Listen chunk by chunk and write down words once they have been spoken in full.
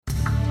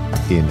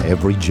In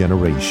every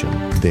generation,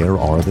 there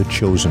are the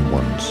chosen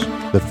ones,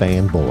 the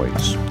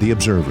fanboys, the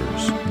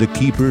observers, the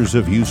keepers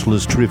of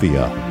useless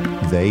trivia.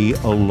 They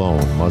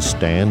alone must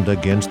stand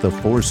against the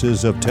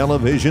forces of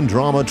television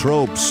drama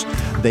tropes.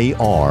 They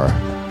are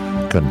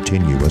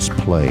continuous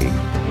play.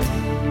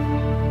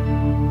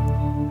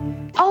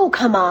 Oh,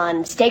 come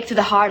on. Stake through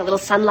the heart, a little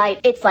sunlight.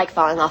 It's like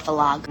falling off a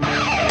log.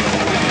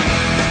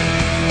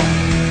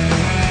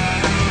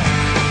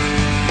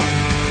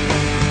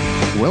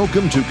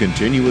 Welcome to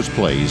Continuous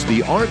Plays,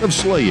 The Art of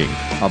Slaying,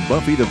 a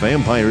Buffy the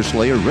Vampire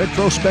Slayer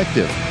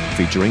retrospective,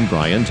 featuring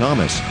Brian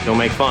Thomas. Don't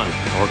make fun.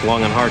 I work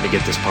long and hard to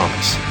get this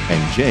promise.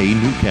 And Jay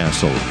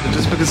Newcastle.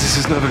 Just because this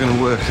is never going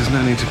to work, there's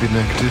no need to be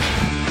negative.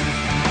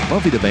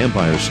 Buffy the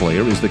Vampire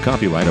Slayer is the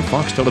copyright of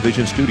Fox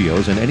Television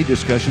Studios, and any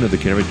discussion of the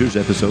characters,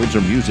 episodes,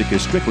 or music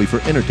is strictly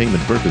for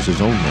entertainment purposes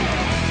only.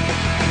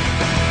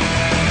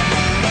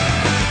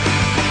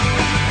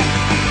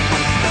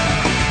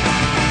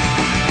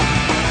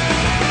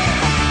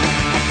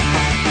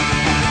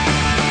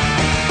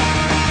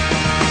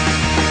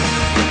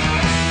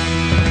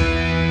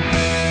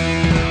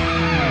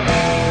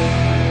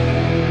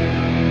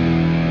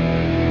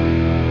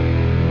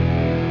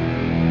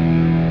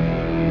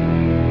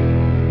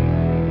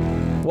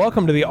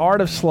 Welcome to The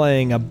Art of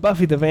Slaying, a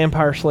Buffy the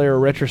Vampire Slayer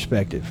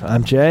retrospective.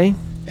 I'm Jay.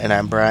 And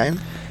I'm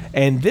Brian.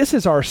 And this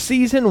is our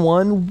Season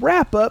 1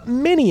 wrap-up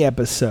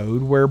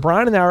mini-episode where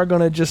Brian and I are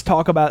going to just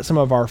talk about some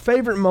of our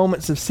favorite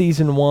moments of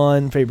Season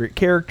 1, favorite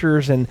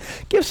characters, and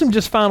give some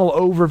just final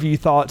overview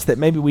thoughts that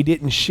maybe we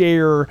didn't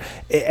share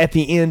at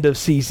the end of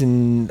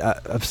Season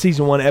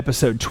 1,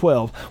 Episode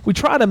 12. We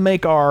try to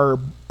make our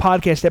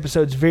podcast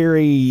episodes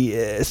very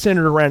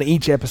centered around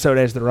each episode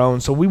as their own,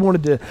 so we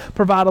wanted to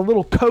provide a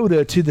little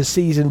coda to the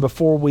season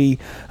before we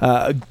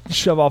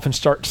shove off and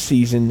start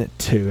Season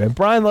 2. And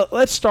Brian,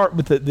 let's start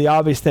with the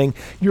obvious thing,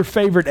 your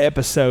favorite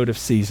episode of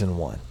Season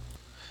 1.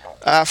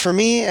 For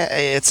me,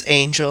 it's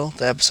Angel,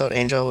 the episode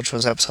Angel, which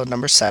was episode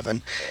number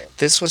 7.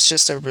 This was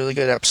just a really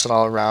good episode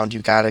all around. You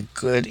got a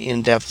good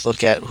in-depth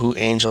look at who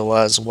Angel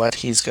was, what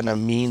he's going to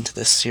mean to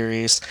this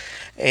series,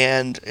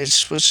 and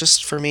it was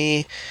just, for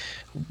me,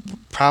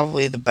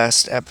 probably the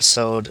best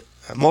episode,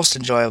 most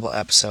enjoyable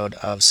episode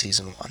of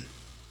Season 1.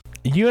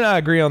 You and I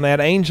agree on that.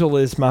 Angel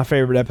is my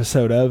favorite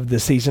episode of the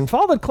season,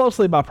 followed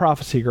closely by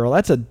Prophecy Girl.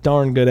 That's a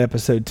darn good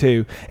episode,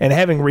 too. And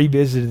having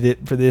revisited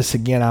it for this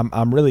again,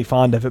 I'm really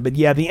fond of it. But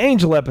yeah, the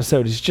Angel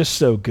episode is just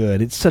so good.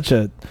 It's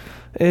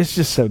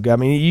just so good. I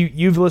mean,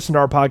 you've listened to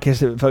our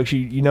podcast, folks.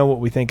 You know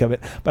what we think of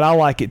it, but I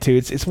like it too.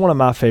 It's one of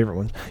my favorite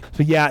ones.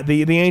 So yeah,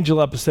 the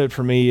Angel episode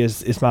for me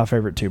is my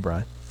favorite too,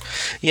 Brian.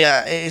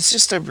 Yeah, it's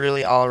just a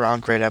really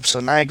all-around great episode,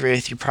 and I agree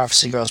with you.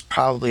 Prophecy Girl is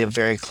probably a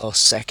very close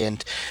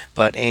second,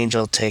 but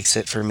Angel takes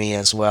it for me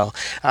as well.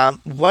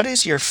 What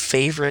is your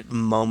favorite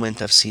moment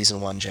of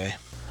Season 1, Jay?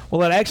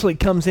 Well, it actually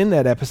comes in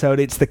that episode.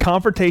 It's the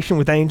confrontation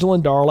with Angel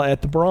and Darla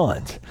at the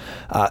Bronze,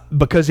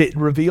 because it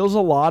reveals a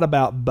lot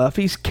about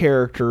Buffy's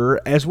character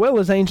as well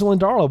as Angel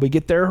and Darla. We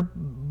get their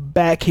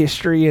back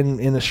history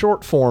in the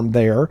short form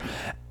there.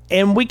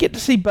 And we get to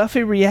see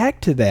Buffy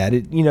react to that.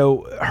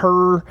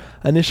 Her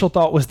initial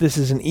thought was, this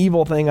is an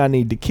evil thing I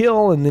need to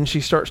kill. And then she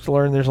starts to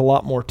learn there's a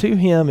lot more to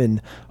him.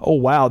 And, oh,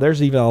 wow,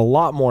 there's even a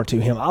lot more to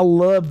him. I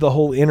love the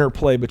whole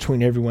interplay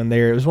between everyone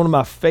there. It was one of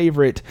my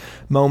favorite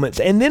moments.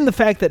 And then the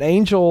fact that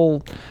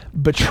Angel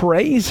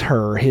betrays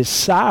her, his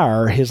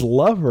sire, his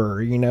lover,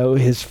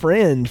 his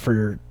friend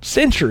for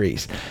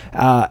centuries.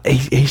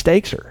 He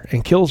stakes her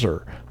and kills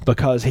her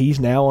because he's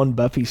now on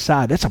Buffy's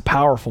side. That's a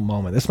powerful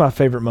moment. That's my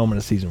favorite moment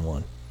of Season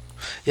 1.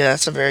 Yeah,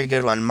 that's a very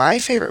good one. My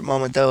favorite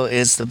moment, though,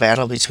 is the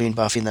battle between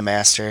Buffy and the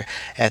Master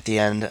at the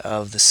end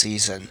of the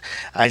season.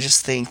 I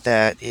just think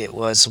that it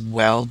was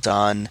well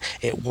done.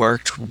 It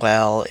worked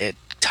well. It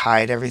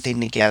tied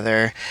everything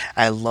together.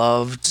 I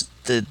loved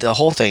the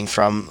whole thing,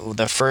 from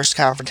the first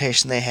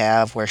confrontation they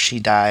have where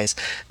she dies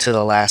to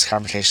the last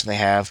confrontation they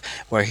have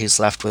where he's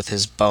left with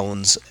his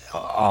bones,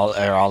 all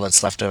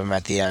that's left of him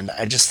at the end.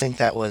 I just think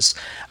that was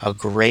a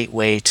great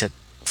way to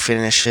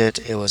finish it.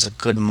 It was a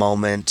good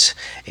moment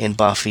in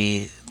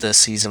Buffy, the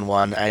Season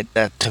 1.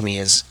 That to me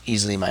is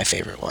easily my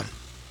favorite one.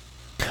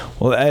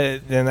 Well,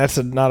 and that's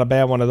not a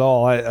bad one at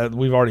all.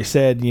 We've already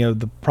said,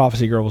 the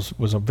Prophecy Girl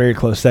was a very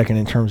close second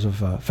in terms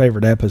of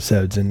favorite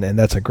episodes, and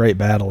that's a great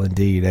battle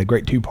indeed, a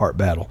great 2-part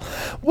battle.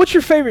 What's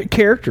your favorite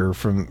character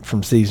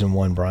from Season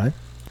 1, Brian?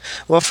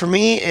 Well, for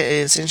me,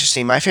 it's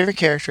interesting. My favorite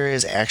character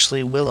is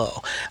actually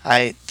Willow.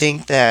 I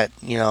think that,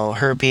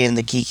 her being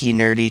the geeky,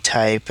 nerdy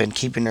type and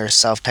keeping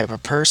herself type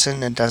of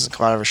person and doesn't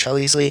come out of her shell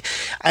easily,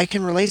 I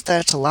can relate to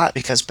that a lot,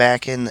 because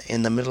back in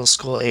the middle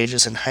school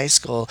ages and high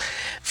school,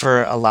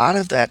 for a lot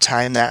of that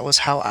time, that was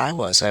how I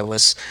was. I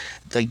was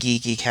the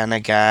geeky kind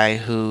of guy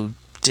who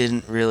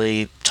didn't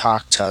really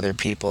talk to other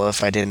people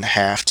if I didn't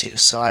have to.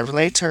 So I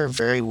relate to her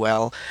very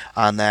well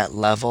on that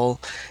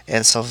level.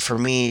 And so for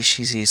me,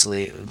 she's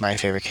easily my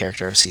favorite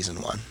character of Season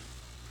 1.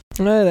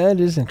 That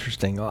is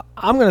interesting.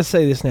 I'm going to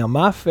say this now.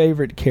 My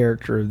favorite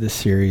character of this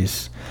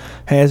series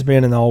has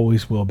been and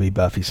always will be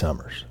Buffy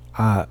Summers.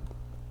 I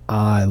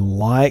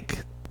like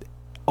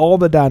all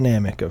the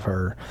dynamic of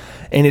her.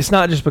 And it's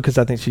not just because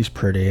I think she's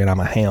pretty and I'm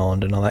a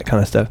hound and all that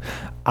kind of stuff.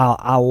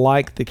 I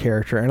like the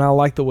character, and I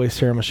like the way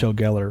Sarah Michelle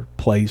Gellar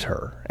plays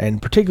her,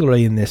 and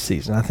particularly in this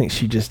season. I think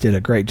she just did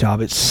a great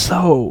job. It's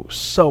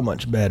so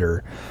much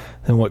better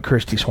than what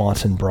Kristy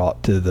Swanson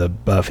brought to the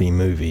Buffy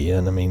movie.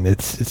 And I mean,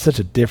 it's such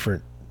a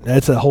different,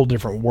 it's a whole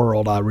different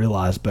world, I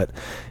realize, but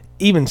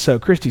even so,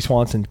 Kristy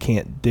Swanson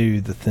can't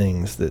do the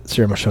things that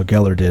Sarah Michelle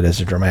Gellar did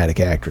as a dramatic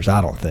actress, I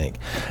don't think.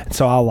 And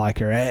so I like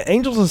her.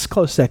 Angels is a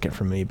close second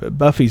for me, but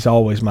Buffy's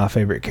always my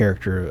favorite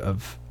character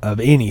of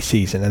any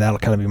season, and that'll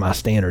kind of be my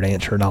standard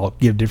answer, and I'll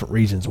give different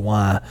reasons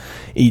why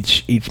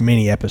each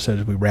mini episode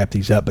as we wrap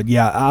these up. But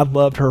yeah, I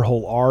loved her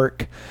whole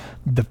arc.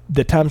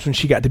 The times when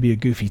she got to be a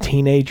goofy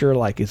teenager,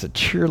 like as a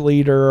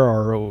cheerleader,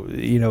 or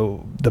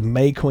the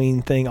May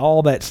Queen thing,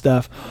 all that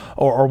stuff,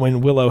 or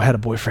when Willow had a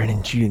boyfriend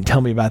and she didn't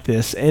tell me about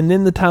this, and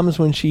then the times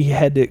when she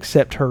had to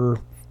accept her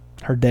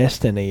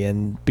destiny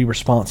and be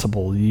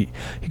responsible. You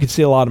could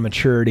see a lot of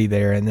maturity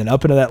there. And then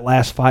up into that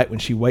last fight when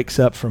she wakes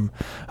up when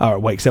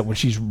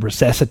she's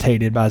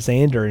resuscitated by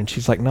Xander, and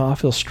she's like, no, I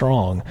feel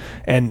strong.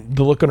 And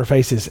the look on her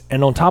face is,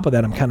 and on top of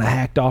that, I'm kind of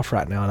hacked off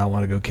right now and I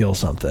want to go kill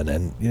something.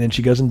 And then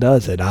she goes and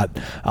does it.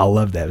 I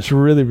love that. It's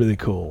really, really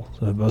cool.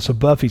 So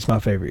Buffy's my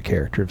favorite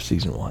character of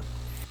season 1.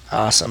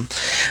 Awesome.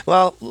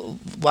 Well,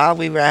 while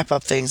we wrap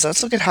up things,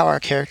 let's look at how our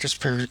characters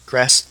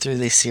progressed through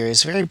this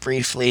series. Very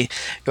briefly,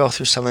 go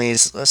through some of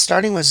these.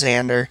 Starting with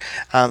Xander.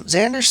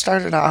 Xander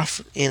started off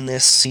in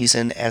this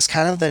season as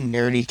kind of the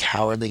nerdy,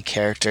 cowardly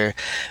character,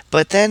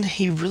 but then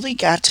he really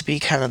got to be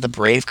kind of the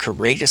brave,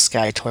 courageous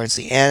guy towards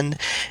the end.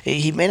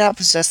 He may not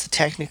possess the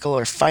technical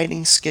or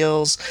fighting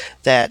skills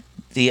that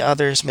the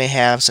others may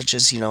have, such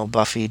as,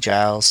 Buffy,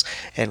 Giles,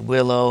 and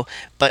Willow,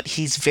 but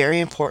he's very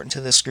important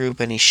to this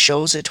group, and he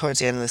shows it towards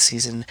the end of the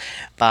season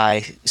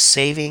by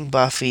saving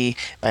Buffy,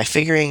 by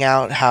figuring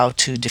out how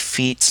to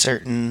defeat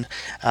certain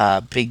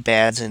big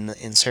bads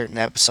in certain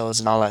episodes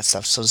and all that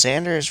stuff. So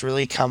Xander has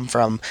really come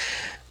from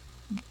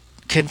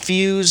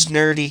confused,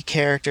 nerdy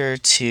character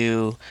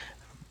to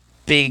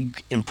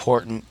big,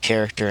 important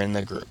character in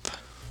the group.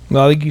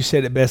 Well, I think you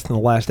said it best in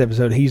the last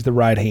episode. He's the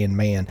right-hand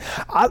man.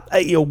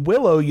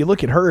 Willow, you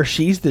look at her,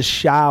 she's the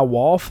shy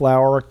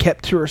wallflower,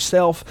 kept to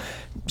herself.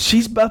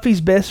 She's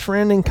Buffy's best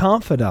friend and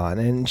confidant,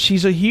 and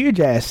she's a huge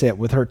asset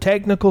with her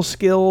technical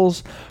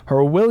skills,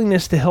 her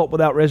willingness to help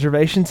without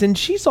reservations, and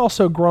she's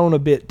also grown a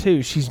bit,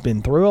 too. She's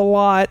been through a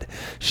lot,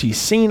 she's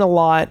seen a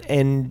lot,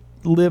 and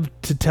lived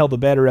to tell the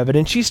better of it,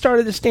 and she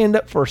started to stand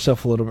up for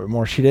herself a little bit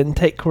more. She didn't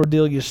take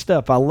Cordelia's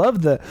stuff. I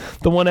love the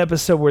one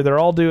episode where they're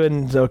all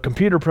doing the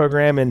computer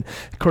program, and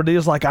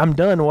Cordelia's like, I'm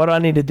done, what do I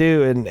need to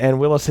do? And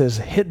Willow says,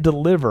 hit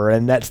deliver,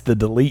 and that's the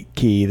delete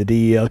key, the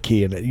DEL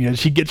key, and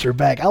she gets her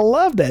back. I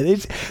love that.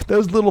 It's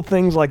those little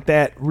things like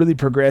that really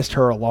progressed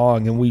her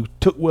along, and we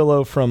took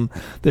Willow from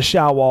the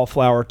shy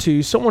wallflower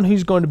to someone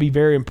who's going to be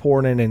very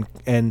important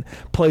and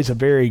plays a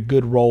very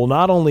good role,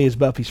 not only as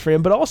Buffy's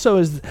friend, but also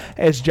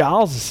as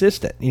Giles' assistant.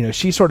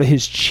 She's sort of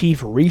his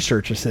chief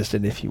research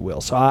assistant, if you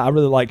will. So I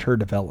really liked her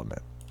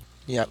development.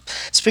 Yep.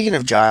 Speaking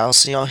of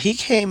Giles, he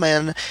came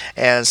in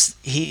as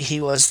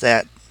he was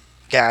that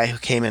guy who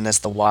came in as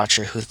the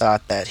Watcher, who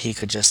thought that he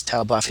could just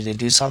tell Buffy to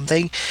do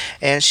something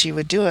and she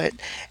would do it,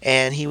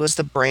 and he was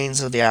the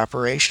brains of the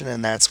operation,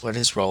 and that's what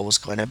his role was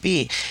going to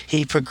be.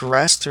 He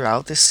progressed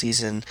throughout this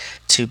season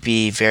to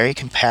be very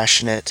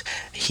compassionate.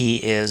 He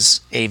is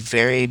a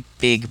very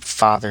big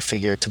father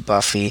figure to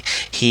Buffy.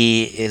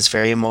 He is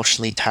very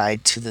emotionally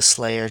tied to the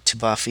Slayer, to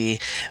Buffy,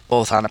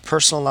 both on a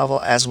personal level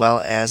as well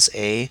as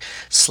a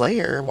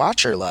Slayer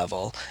Watcher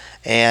level.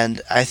 And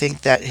I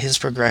think that his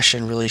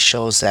progression really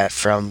shows that,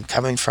 from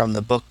coming from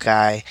the book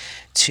guy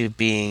to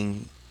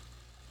being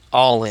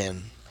all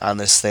in on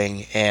this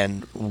thing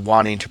and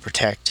wanting to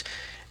protect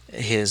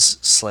his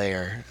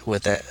Slayer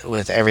with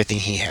everything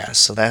he has.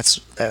 So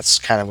that's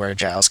kind of where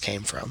Giles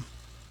came from.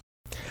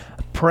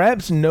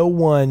 Perhaps no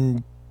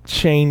one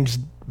changed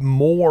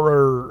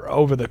more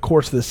over the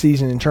course of the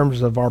season in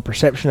terms of our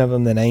perception of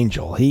him than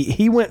Angel.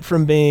 He went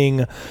from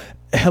being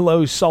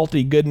hello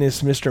salty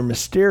goodness Mr.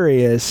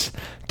 Mysterious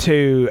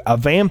to a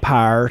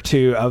vampire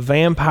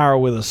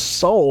with a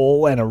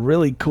soul and a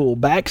really cool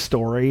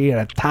backstory and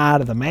a tie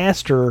to the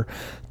Master,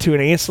 to an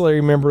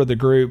ancillary member of the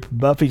group,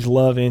 Buffy's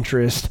love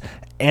interest,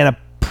 and a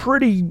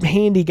pretty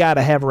handy guy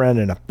to have around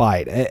in a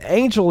fight.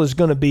 Angel is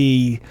going to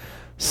be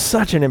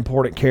such an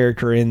important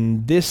character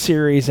in this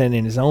series and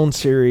in his own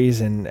series,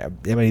 and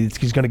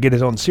he's going to get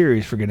his own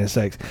series, for goodness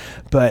sakes.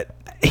 But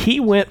he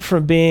went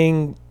from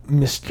being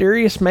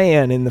mysterious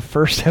man in the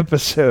first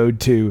episode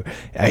to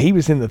he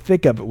was in the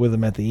thick of it with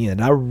him at the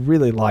end. I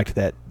really liked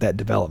that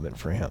development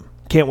for him.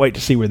 Can't wait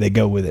to see where they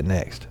go with it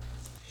next.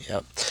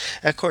 Yep.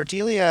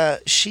 Cordelia,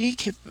 she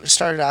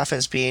started off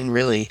as being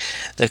really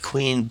the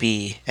queen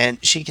bee,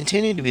 and she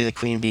continued to be the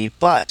queen bee,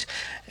 but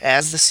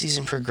as the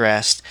season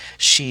progressed,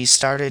 she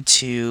started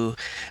to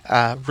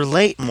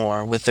relate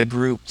more with the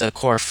group, the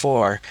core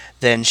four,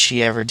 than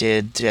she ever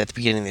did at the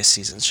beginning of the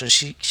season. So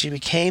she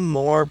became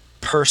more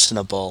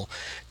personable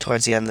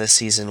towards the end of the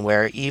season,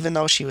 where even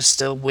though she was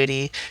still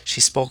witty,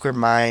 she spoke her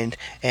mind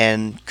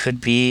and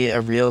could be a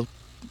real,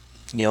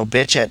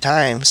 bitch at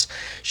times,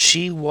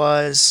 she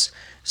was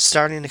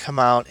starting to come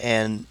out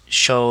and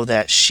show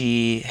that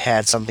she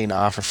had something to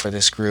offer for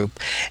this group,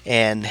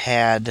 and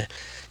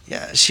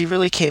she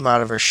really came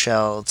out of her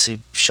shell to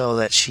show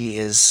that she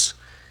is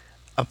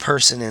a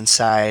person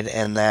inside,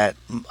 and that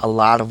a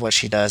lot of what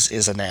she does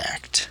is an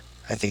act.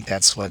 I think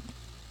that's what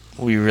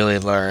we really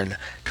learn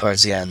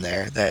towards the end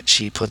there, that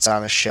she puts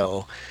on a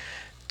show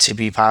to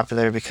be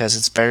popular, because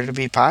it's better to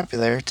be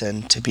popular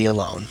than to be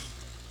alone.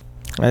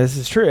 This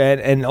is true,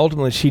 and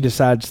ultimately she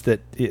decides that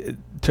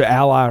to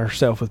ally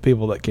herself with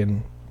people that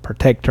can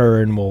protect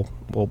her and will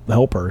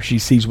help her. She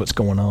sees what's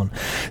going on.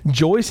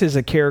 Joyce is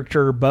a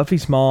character.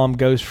 Buffy's mom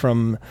goes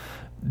from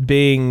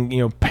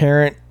being,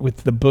 parent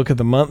with the Book of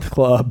the Month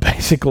Club,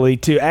 basically,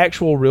 to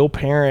actual real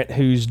parent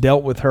who's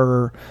dealt with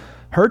her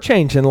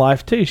change in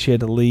life too. She had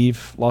to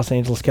leave Los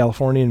Angeles,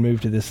 California, and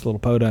move to this little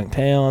podunk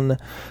town,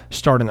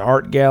 start an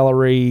art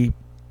gallery,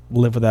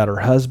 live without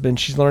her husband.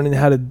 She's learning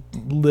how to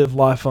live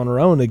life on her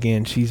own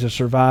again. She's a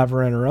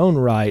survivor in her own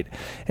right,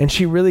 and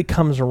she really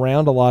comes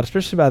around a lot,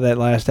 especially by that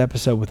last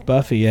episode with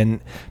Buffy. And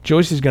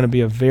Joyce is going to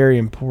be a very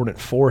important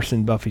force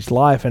in Buffy's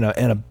life, and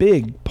a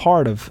big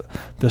part of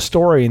the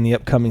story in the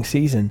upcoming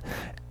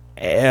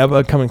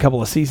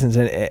couple of seasons.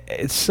 And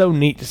it's so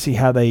neat to see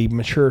how they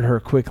matured her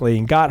quickly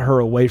and got her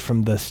away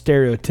from the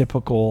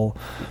stereotypical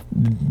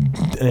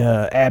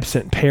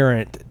absent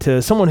parent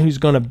to someone who's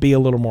going to be a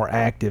little more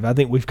active. I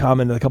think we've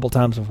commented a couple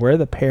times of where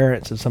the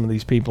parents of some of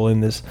these people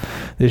in this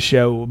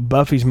show.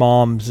 Buffy's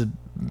mom's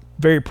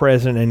very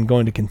present and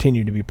going to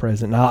continue to be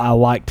present. And I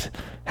liked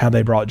how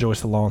they brought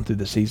Joyce along through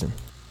the season.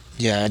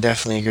 Yeah, I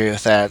definitely agree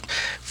with that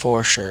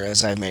for sure,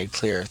 as I made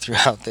clear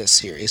throughout this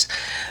series.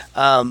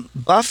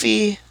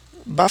 Buffy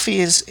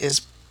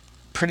is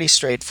pretty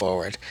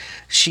straightforward.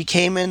 She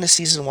came into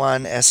season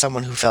 1 as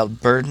someone who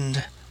felt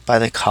burdened by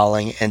the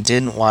calling and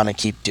didn't want to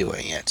keep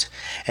doing it.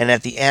 And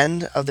at the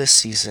end of this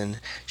season,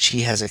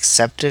 she has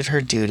accepted her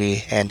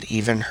duty and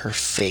even her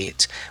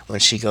fate when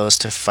she goes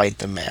to fight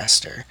the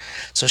Master.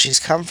 So she's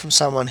come from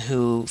someone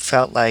who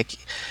felt like,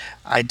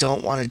 I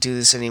don't want to do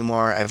this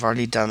anymore. I've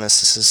already done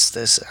this.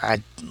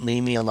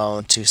 Leave me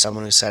alone, to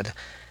someone who said,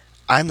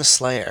 I'm the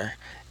Slayer,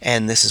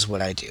 and this is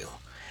what I do.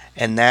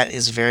 And that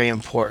is a very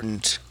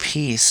important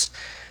piece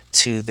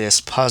to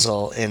this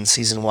puzzle in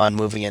season 1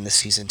 moving into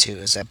season 2,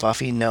 is that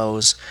Buffy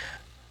knows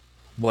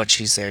what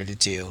she's there to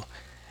do,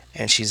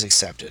 and she's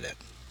accepted it.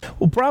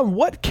 Well, Brian,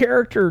 what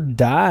character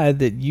died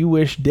that you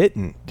wish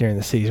didn't during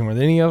the season? Were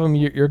there any of them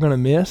you're going to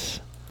miss?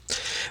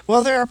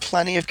 Well, there are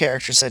plenty of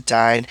characters that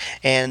died,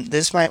 and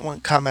this might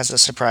come as a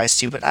surprise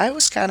to you, but I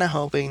was kind of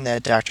hoping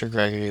that Dr.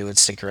 Gregory would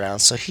stick around.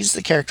 So he's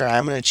the character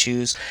I'm going to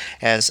choose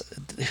as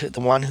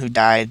the one who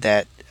died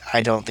that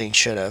I don't think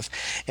should have.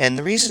 And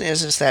the reason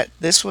is that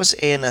this was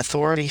an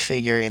authority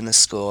figure in the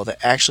school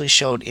that actually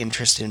showed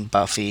interest in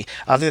Buffy,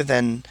 other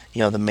than,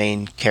 the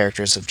main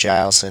characters of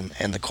Giles and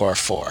the core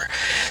 4.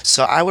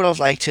 So I would have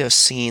liked to have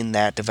seen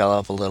that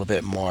develop a little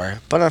bit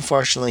more, but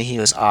unfortunately he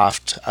was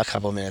offed a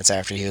couple minutes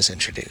after he was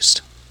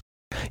introduced.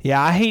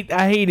 Yeah, I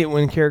hate it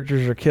when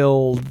characters are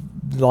killed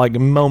like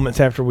moments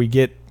after we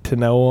get to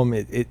know them.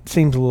 It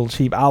seems a little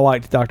cheap. I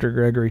liked Dr.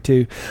 Gregory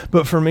too,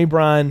 but for me,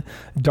 Brian,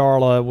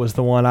 Darla was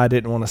the one I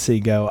didn't want to see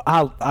go.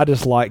 I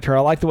just liked her. I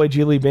liked the way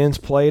Julie Benz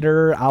played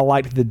her. I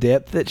liked the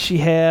depth that she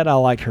had. I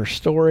liked her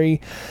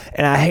story,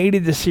 and I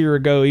hated to see her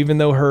go, even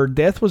though her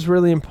death was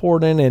really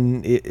important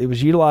and it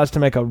was utilized to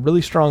make a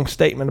really strong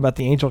statement about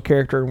the Angel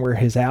character and where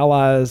his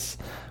allies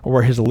or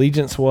where his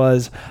allegiance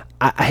was.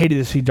 I hated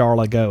to see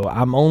Darla go.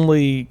 I'm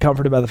only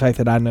comforted by the fact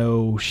that I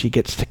know she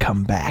gets to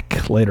come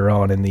back later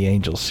on in the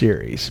Angel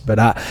series. But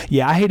I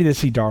hated to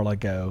see Darla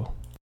go.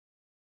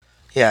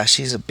 Yeah,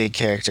 she's a big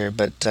character,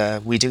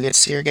 but we do get to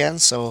see her again,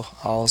 so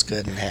all's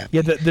good and happy.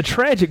 Yeah, the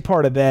tragic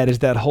part of that is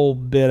that whole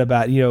bit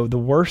about, the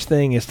worst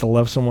thing is to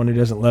love someone who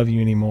doesn't love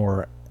you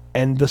anymore.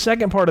 And the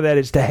second part of that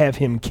is to have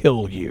him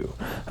kill you.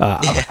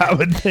 I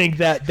would think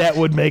that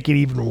would make it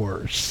even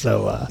worse.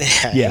 So,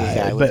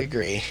 I would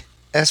agree.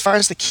 As far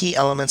as the key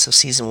elements of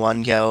season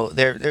 1 go,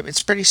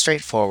 it's pretty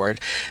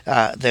straightforward.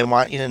 They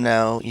want you to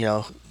know,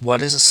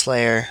 what is a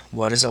Slayer,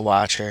 what is a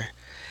Watcher,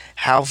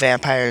 how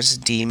vampires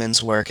and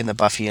demons work in the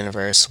Buffy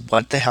universe,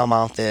 what the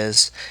Hellmouth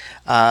is,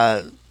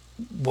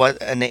 what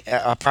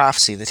a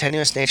prophecy, the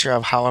tenuous nature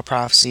of how a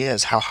prophecy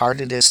is, how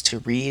hard it is to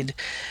read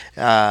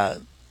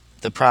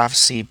the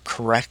prophecy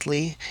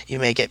correctly. You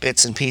may get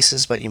bits and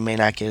pieces, but you may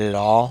not get it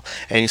all.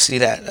 And you see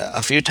that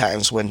a few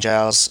times when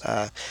Giles,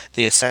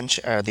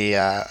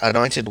 the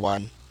Anointed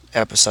One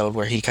episode,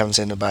 where he comes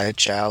in to buy it,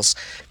 Giles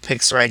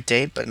picks the right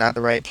date, but not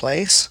the right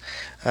place.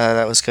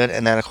 That was good.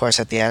 And then, of course,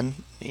 at the end,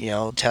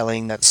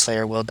 telling that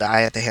Slayer will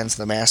die at the hands of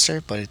the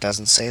Master, but it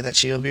doesn't say that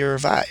she will be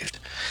revived.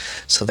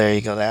 So there you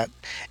go, that.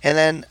 And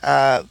then,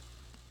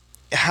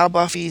 how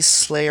Buffy's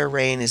Slayer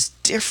reign is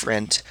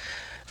different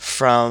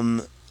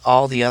from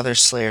all the other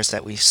Slayers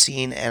that we've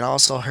seen, and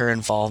also her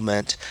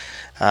involvement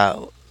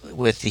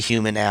with the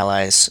human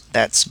allies.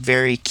 That's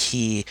very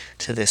key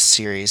to this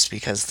series,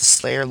 because the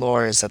Slayer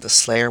lore is that the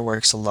Slayer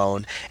works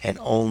alone and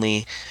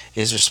only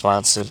is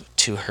responsive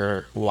to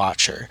her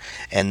Watcher.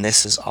 And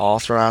this is all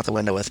thrown out the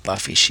window with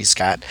Buffy. She's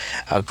got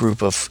a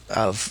group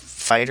of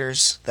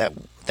fighters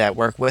that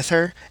work with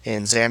her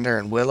in Xander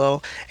and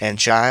Willow and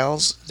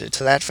Giles.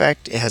 To that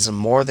effect, it has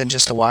more than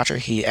just a Watcher.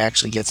 He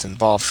actually gets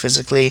involved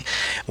physically,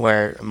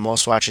 where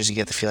most Watchers, you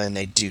get the feeling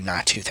they do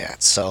not do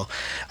that. So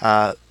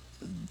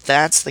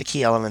that's the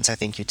key elements I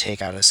think you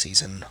take out of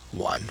season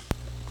 1.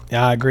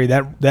 Yeah, I agree.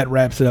 That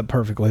wraps it up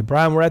perfectly.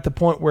 Brian, we're at the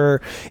point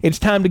where it's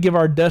time to give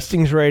our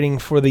Dustings rating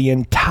for the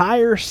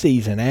entire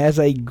season. As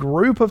a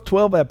group of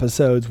 12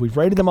 episodes, we've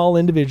rated them all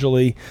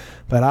individually,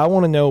 but I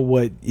want to know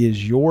what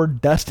is your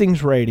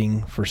Dustings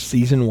rating for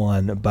season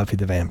 1 of Buffy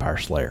the Vampire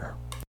Slayer.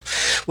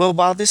 Well,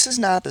 while this is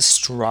not the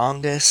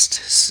strongest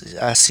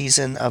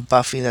season of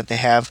Buffy that they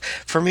have,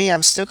 for me,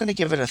 I'm still going to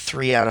give it a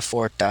 3 out of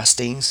 4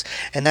 dustings,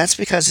 and that's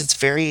because it's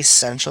very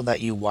essential that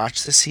you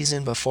watch the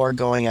season before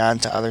going on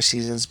to other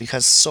seasons,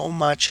 because so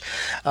much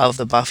of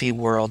the Buffy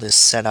world is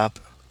set up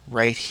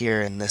right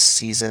here in this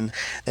season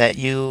that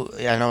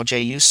I know,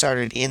 Jay, you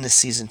started in the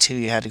season 2,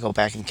 you had to go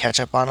back and catch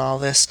up on all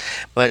this,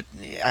 but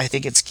I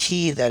think it's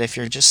key that if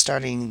you're just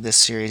starting this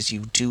series,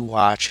 you do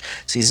watch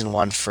season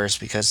 1 first,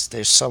 because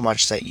there's so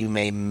much that you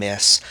may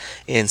miss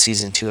in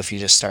season 2 if you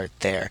just start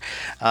there.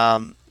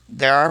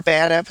 There are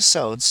bad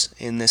episodes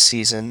in this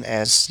season,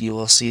 as you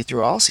will see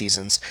through all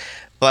seasons,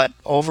 but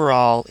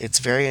overall, it's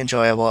very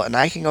enjoyable, and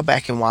I can go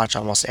back and watch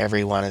almost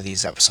every one of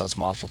these episodes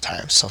multiple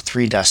times, so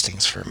 3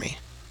 dustings for me.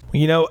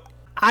 You know,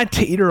 I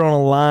teeter on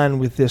a line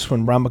with this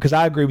one, Brian, because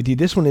I agree with you.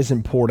 This one is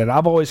important.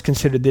 I've always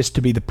considered this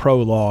to be the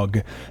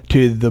prologue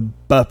to the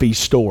Buffy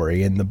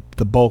story and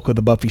the bulk of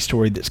the Buffy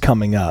story that's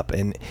coming up.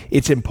 And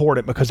it's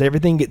important because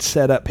everything gets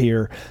set up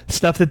here,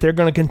 stuff that they're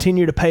going to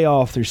continue to pay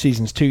off through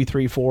seasons 2,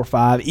 3, 4,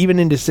 5, even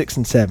into 6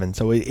 and 7.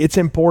 So it's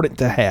important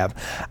to have.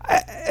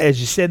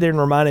 As you said there and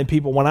reminding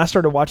people, when I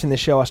started watching this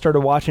show, I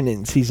started watching it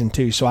in season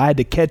 2. So I had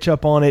to catch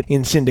up on it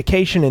in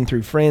syndication and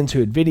through friends who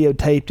had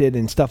videotaped it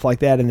and stuff like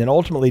that. And then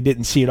ultimately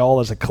didn't see it all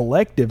as a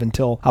collective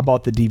until I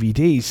bought the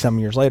DVDs some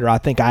years later. I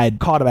think I had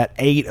caught about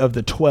 8 of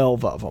the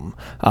 12 of them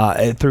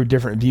through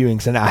different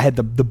viewings. And I had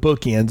the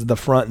bookends, the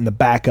front and the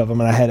back of them,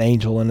 and I had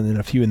Angel and then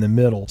a few in the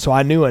middle. So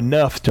I knew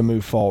enough to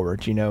move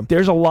forward, you know.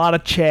 There's a lot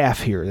of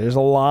chaff here. There's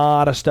a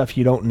lot of stuff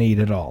you don't need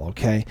at all,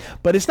 okay?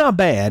 But it's not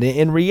bad.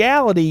 In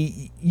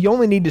reality, you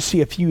only need to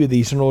see a few of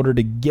these in order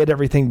to get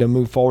everything to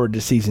move forward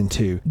to season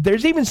 2.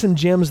 There's even some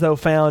gems, though,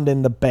 found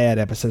in the bad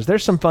episodes.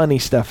 There's some funny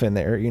stuff in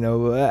there, you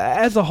know.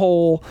 As a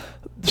whole,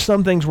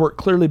 some things work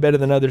clearly better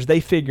than others. They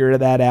figure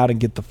that out and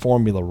get the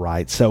formula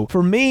right. So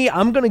for me,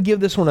 I'm going to give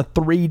this one a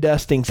 3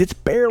 dustings. It's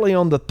barely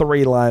on the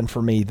 3 line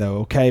for me, though,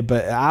 okay?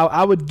 But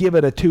I would give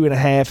it a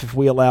 2.5 if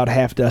we allowed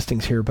half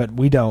dustings here, but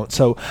we don't.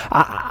 So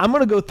I'm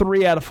going to go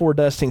 3 out of 4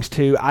 dustings,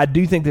 too. I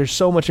do think there's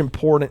so much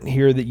important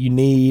here that you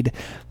need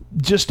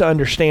just to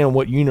understand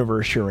what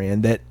universe you're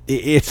in, that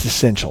it's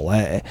essential.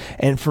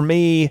 And for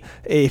me,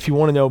 if you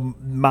want to know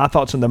my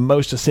thoughts on the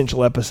most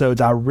essential episodes,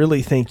 I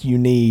really think you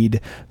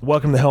need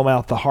Welcome to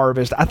Hellmouth, The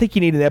Harvest. I think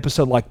you need an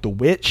episode like The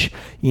Witch.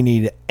 You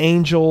need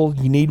Angel.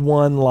 You need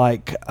one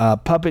like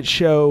Puppet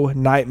Show,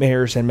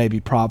 Nightmares, and maybe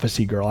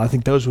Prophecy Girl. I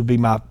think those would be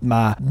my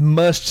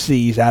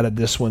must-sees out of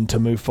this one to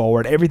move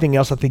forward. Everything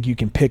else I think you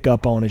can pick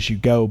up on as you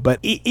go. But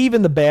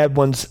even the bad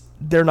ones,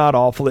 they're not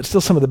awful. It's still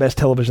some of the best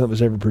television that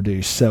was ever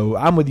produced. So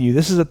I'm with you.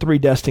 This is a 3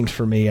 dustings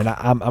for me, and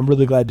I'm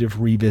really glad to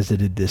have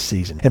revisited this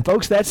season. And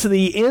folks, that's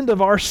the end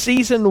of our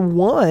season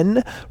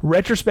 1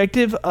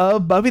 retrospective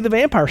of Buffy the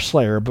Vampire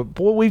Slayer. But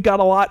boy, we've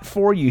got a lot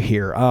for you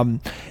here.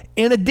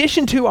 In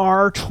addition to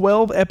our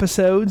 12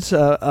 episodes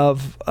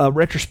of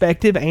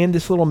retrospective and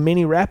this little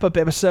mini wrap-up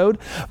episode,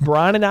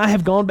 Brian and I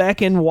have gone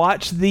back and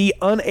watched the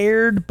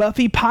unaired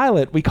Buffy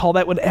pilot. We call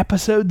that one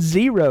episode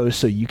 0,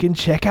 so you can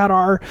check out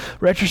our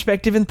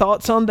retrospective and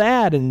thoughts on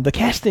that and the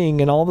casting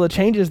and all the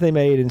changes they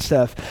made and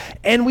stuff.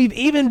 And we've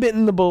even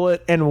bitten the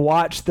bullet and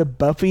watched the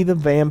Buffy the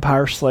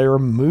Vampire Slayer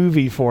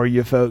movie for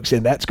you folks,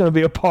 and that's going to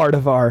be a part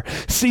of our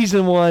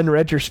season 1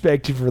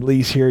 retrospective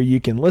release here.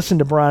 You can listen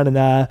to Brian and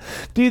I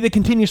do the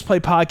Continuous Play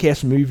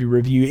Podcast movie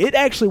review. It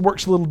actually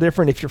works a little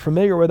different. If you're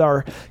familiar with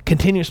our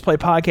Continuous Play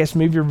Podcast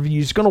movie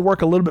reviews, it's going to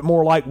work a little bit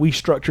more like we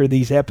structure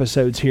these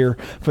episodes here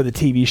for the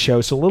TV show.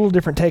 So a little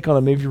different take on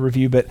a movie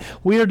review, but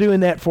we are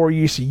doing that for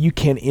you so you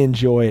can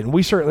enjoy it. And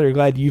we certainly are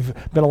glad you've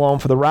been along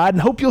for the ride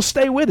and hope you'll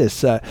stay with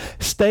us.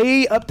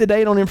 Stay up to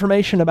date on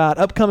information about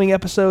upcoming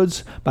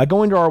episodes by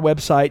going to our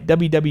website,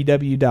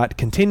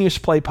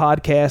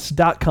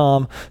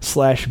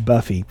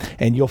 www.continuousplaypodcast.com/Buffy,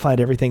 and you'll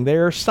find everything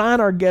there. Sign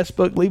our guest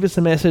book, leave us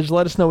a message,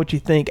 let us know what you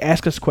think,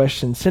 ask us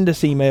questions, send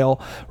us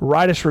email,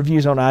 write us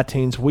reviews on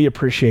iTunes. We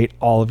appreciate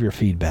all of your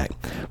feedback.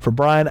 For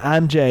Brian,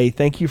 I'm Jay.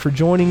 Thank you for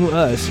joining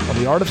us on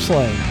The Art of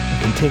Slaying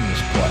and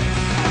Continuous Play.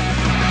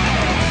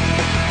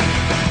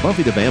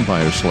 Buffy the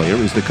Vampire Slayer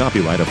is the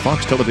copyright of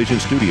Fox Television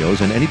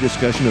Studios, and any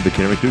discussion of the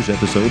characters,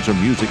 episodes, or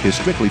music is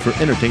strictly for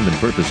entertainment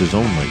purposes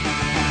only.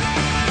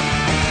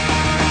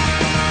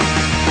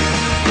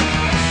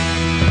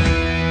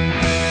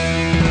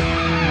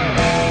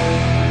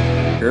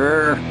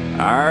 Sure.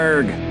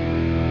 Arg.